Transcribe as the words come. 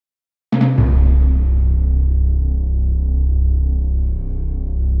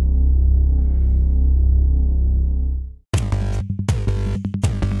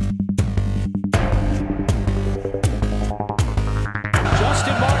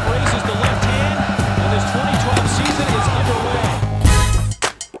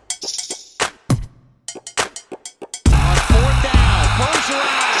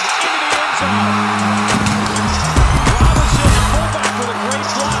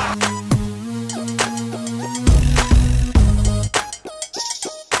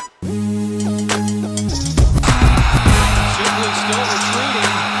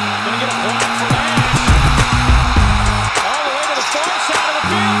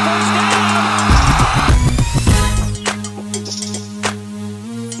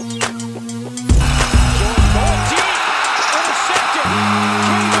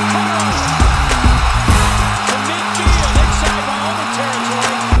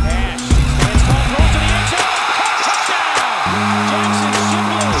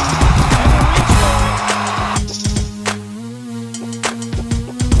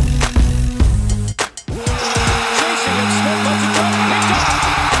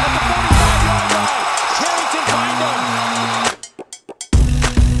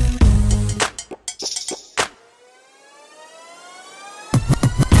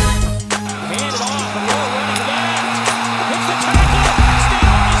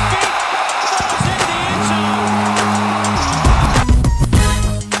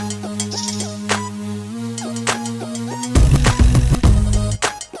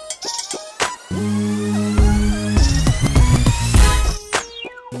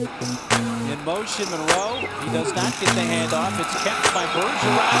In motion, Monroe. He does not get the handoff. It's kept by Bergeron,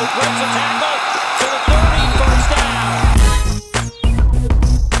 who breaks a tackle to the 30, first down.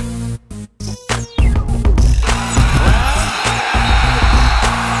 Brown.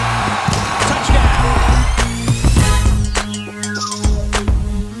 Touchdown.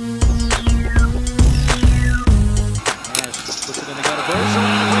 Nash puts it in the gutter.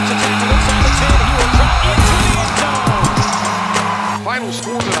 Bergeron breaks a tackle inside the 10. He will drop into the end zone. Final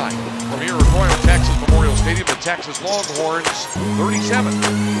score tonight from here at Royal Texas Memorial Stadium, the Texas Longhorns 37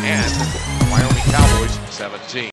 and Wyoming Cowboys 17.